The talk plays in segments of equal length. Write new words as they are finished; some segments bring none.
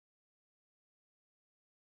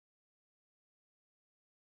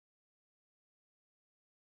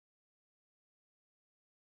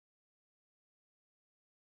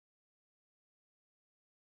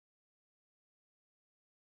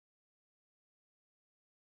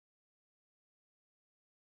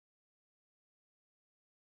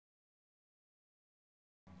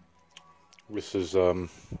This is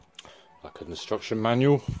like an instruction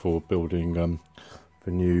manual for building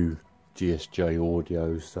the new GSJ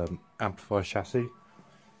Audio's amplifier chassis.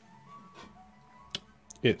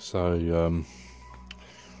 It's a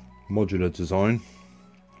modular design.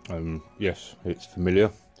 Yes, it's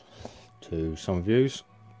familiar to some of you.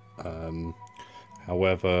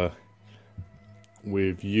 However,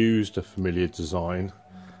 we've used a familiar design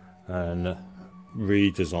and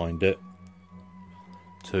redesigned it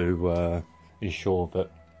to ensure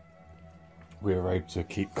that we're able to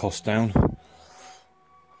keep costs down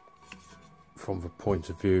from the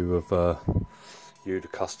point of view of you, the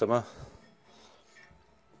customer.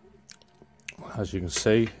 As you can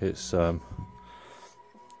see, it's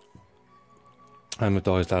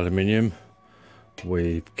anodized aluminium.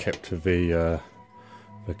 We've kept to the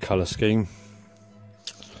colour scheme,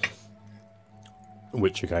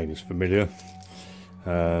 which again is familiar.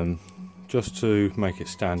 Just to make it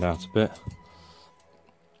stand out a bit,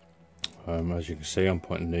 as you can see, I'm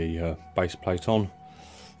putting the base plate on,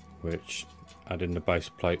 which adding the base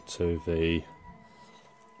plate to the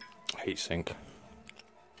heatsink.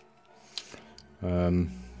 When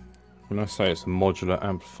I say it's a modular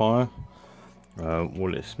amplifier,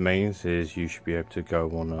 what this means is you should be able to go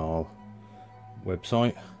on our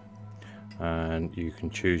website and you can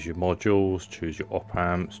choose your modules, choose your op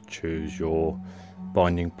amps, choose your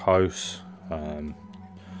binding posts.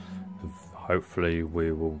 Hopefully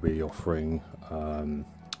we will be offering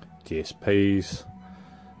DSPs,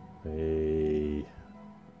 the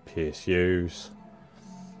PSUs,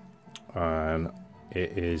 and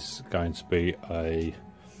it is going to be a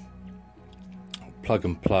plug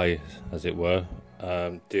and play, as it were,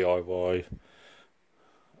 DIY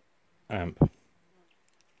amp.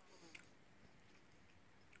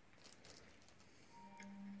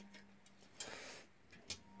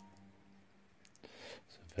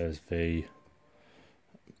 So there's the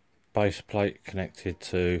base plate connected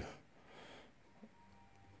to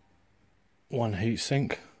one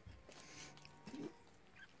heatsink.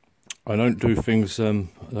 I don't do things, I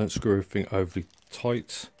don't screw everything overly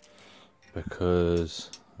tight, because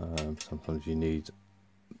sometimes you need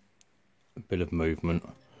a bit of movement,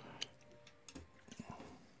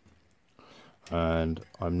 and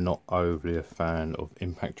I'm not overly a fan of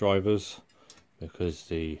impact drivers because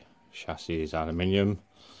the chassis is aluminium.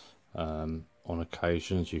 On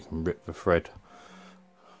occasions you can rip the thread.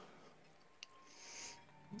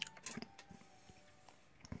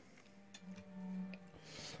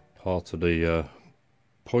 Part of the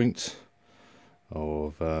point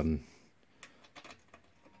of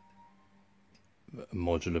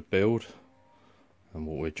modular build, and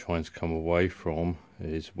what we're trying to come away from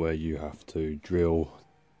is where you have to drill,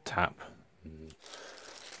 tap, and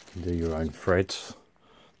do your own threads.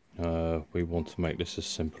 We want to make this as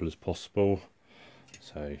simple as possible.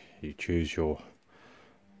 So you choose your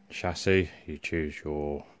chassis, you choose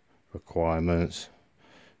your requirements,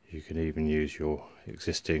 you can even use your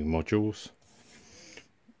existing modules,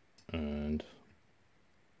 and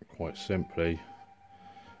quite simply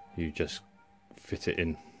you just fit it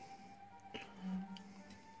in.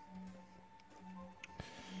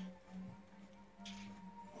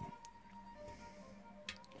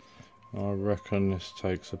 I reckon this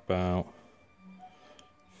takes about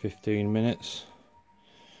 15 minutes.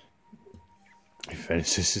 In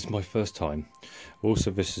fairness, this is my first time.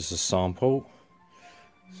 Also, this is a sample,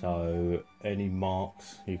 so any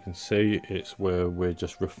marks you can see, it's where we're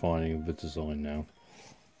just refining the design now.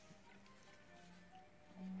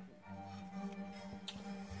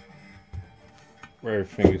 Where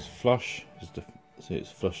everything is flush, see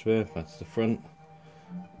it's flush there, that's the front,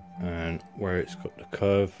 and where it's got the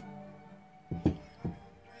curve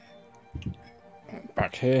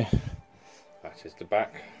back here, that is the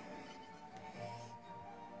back.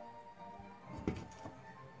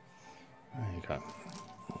 There you go.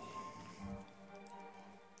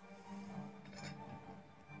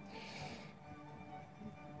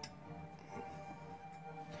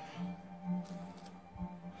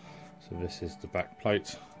 So this is the back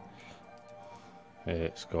plate.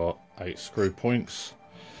 It's got 8 screw points,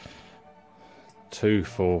 2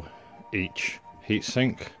 for each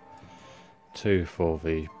heatsink, 2 for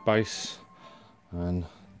the base, and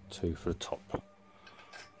 2 for the top.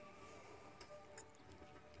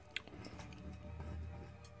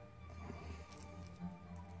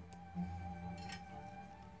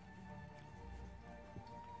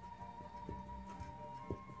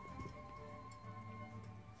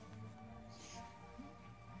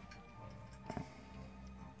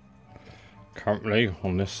 Currently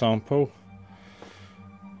on this sample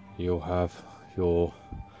you'll have your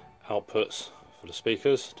outputs for the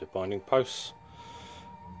speakers, the binding posts.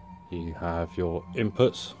 You have your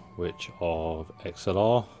inputs, which are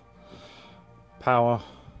XLR, power,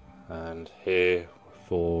 and here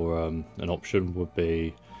for an option would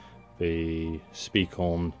be the speak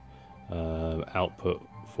on output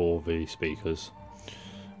for the speakers.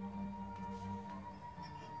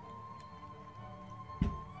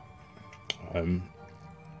 In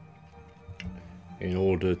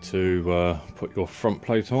order to put your front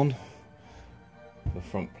plate on, the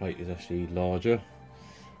front plate is actually larger.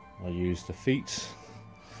 I use the feet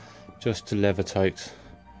just to levitate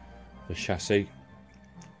the chassis.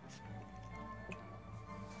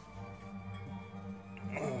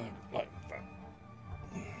 Like that.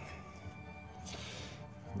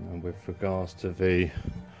 And with regards to the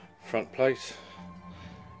front plate,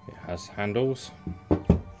 it has handles.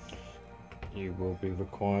 You will be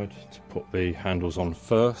required to put the handles on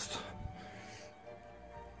first.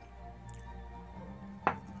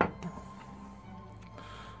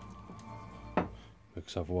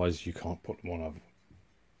 Because otherwise you can't put them on over.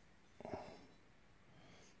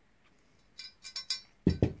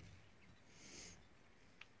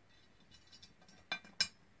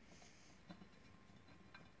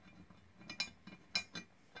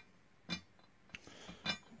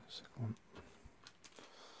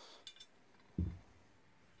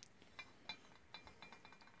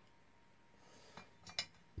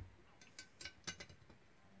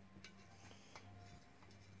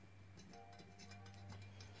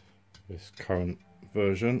 This current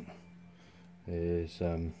version is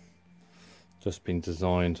just been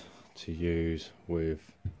designed to use with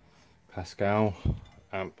Pascal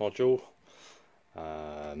amp module,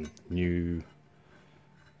 new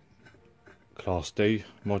Class D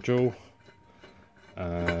module,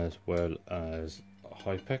 as well as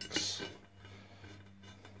Hypex.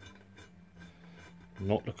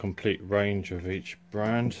 Not the complete range of each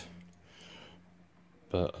brand,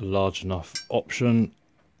 but a large enough option.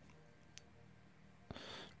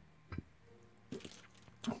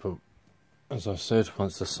 But as I said,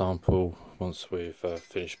 once we've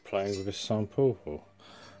finished playing with this sample, or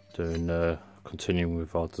doing continuing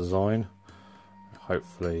with our design,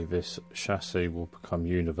 hopefully this chassis will become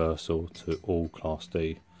universal to all Class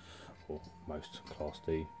D, or most Class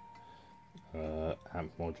D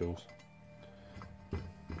amp modules.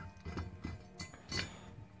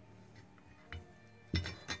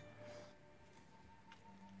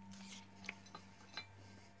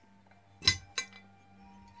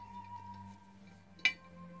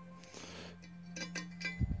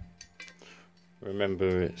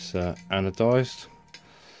 Remember, it's anodized,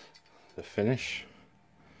 the finish,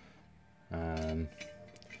 so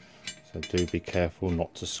do be careful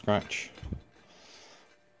not to scratch.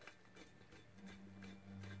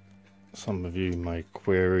 Some of you may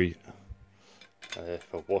query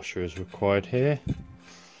if a washer is required here.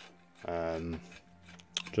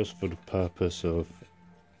 Just for the purpose of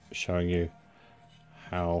showing you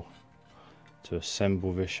how to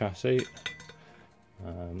assemble this chassis,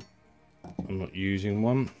 I'm not using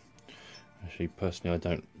one. Actually, personally, I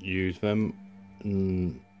don't use them. I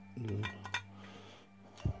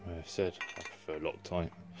may have said I prefer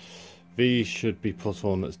Loctite. These should be put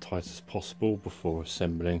on as tight as possible before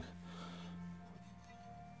assembling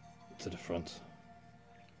to the front.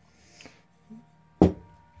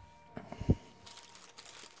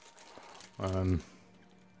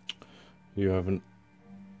 You have an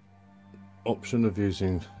option of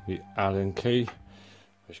using the Allen key,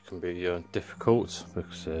 which can be difficult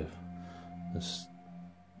because the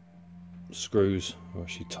screws are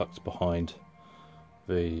actually tucked behind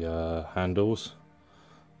the handles.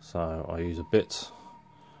 So I use a bit,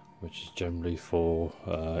 which is generally for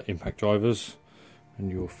impact drivers, and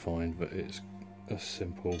you'll find that it's a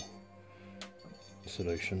simple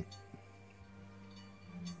solution.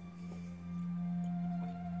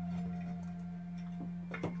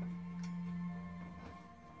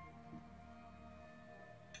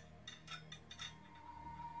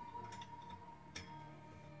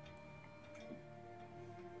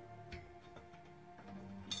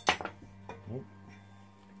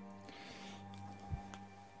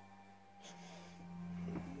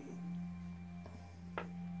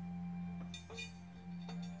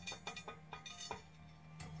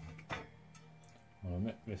 I'll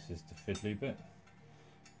admit this is the fiddly bit,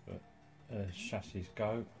 but as chassis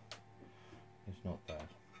go, it's not bad.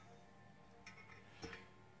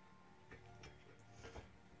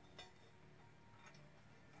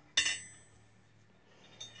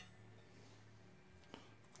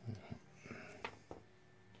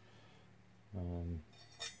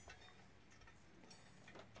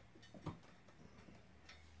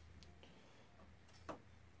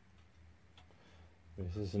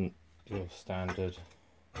 This isn't your standard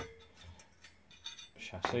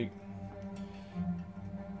chassis.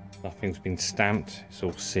 Nothing's been stamped, it's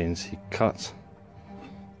all CNC cut,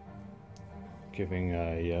 giving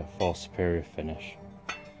a far superior finish.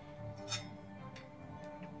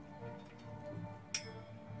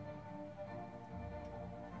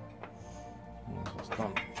 That's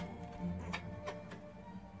done.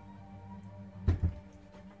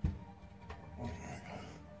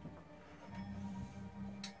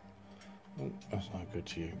 Oh, that's not good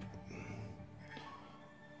to you.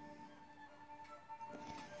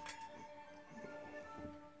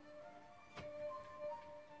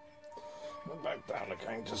 Back down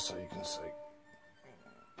again just so you can see.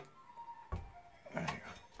 There you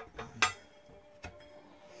go.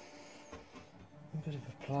 A bit of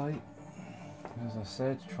a play. As I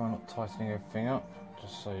said, try not tightening everything up,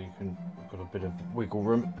 just so you can got a bit of wiggle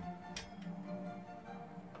room.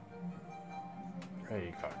 There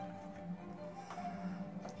you go.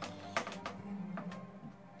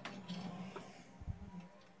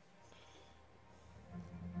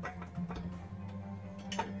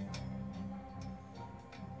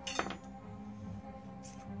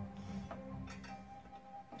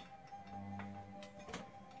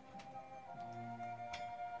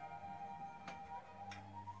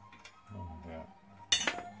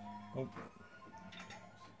 Oh.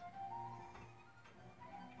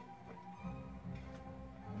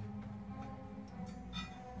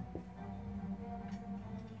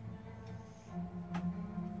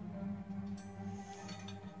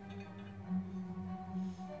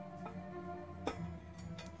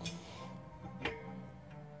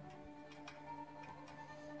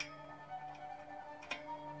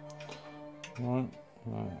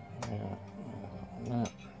 Right, yeah.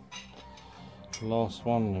 Last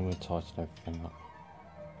one, and we'll tighten everything up.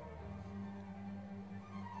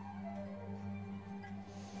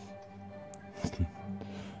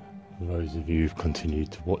 For those of you who've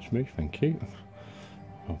continued to watch me, thank you.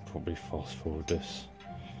 I'll probably fast forward this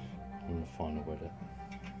on the final edit.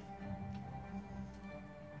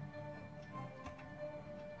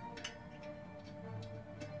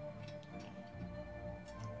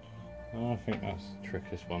 I think that's the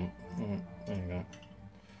trickiest one. There you go.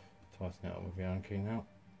 Tighten it up with the Allen key now.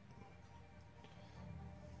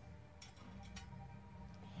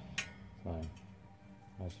 So,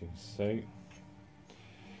 as you can see,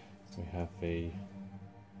 we have the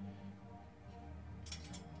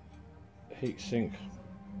heatsink,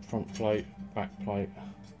 front plate, back plate,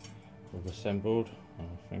 all assembled. I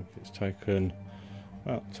think it's taken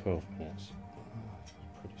about 12 minutes.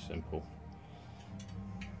 Pretty simple.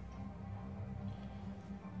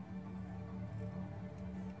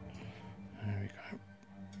 There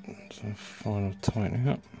we go. So final tightening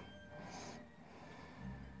up.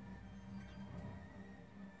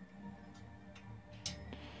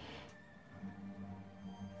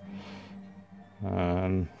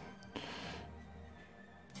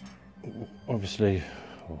 Obviously,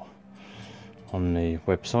 on the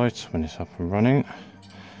website, when it's up and running,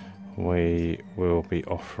 we will be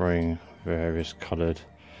offering various coloured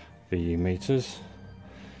VU meters,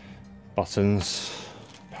 buttons,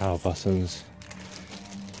 power buttons.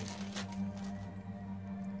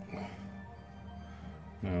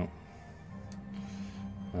 Now,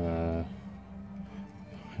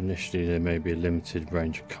 initially there may be a limited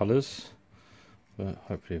range of colours, but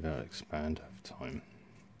hopefully they'll expand over time.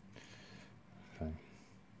 Okay.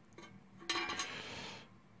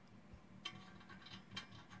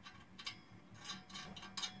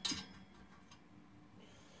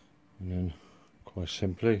 And then, quite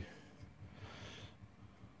simply,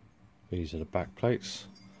 these are the back plates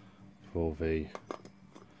for the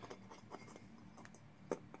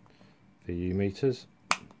VU meters.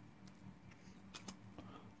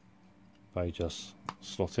 They just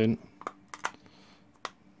slot in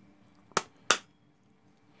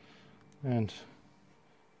and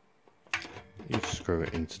you screw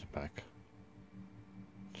it into the back.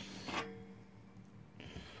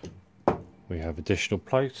 We have additional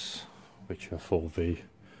plates which are for the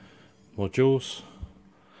modules.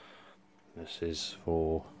 This is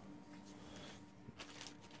for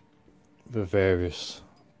the various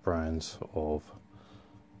brands of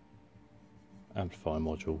amplifier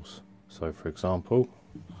modules. So for example,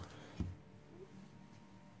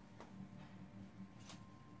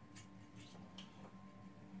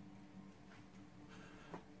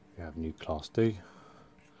 you have new Class D,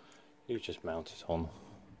 you just mount it on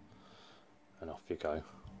and off you go.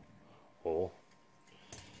 Or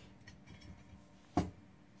if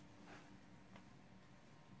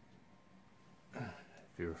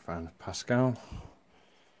you're a fan of Pascal,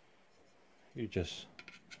 you just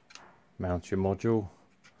mount your module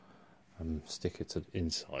and stick it to the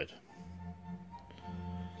inside.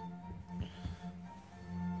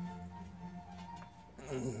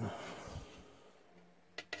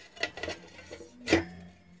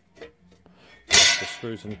 The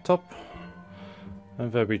screws on the top,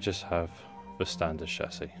 and there we just have the standard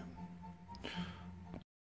chassis.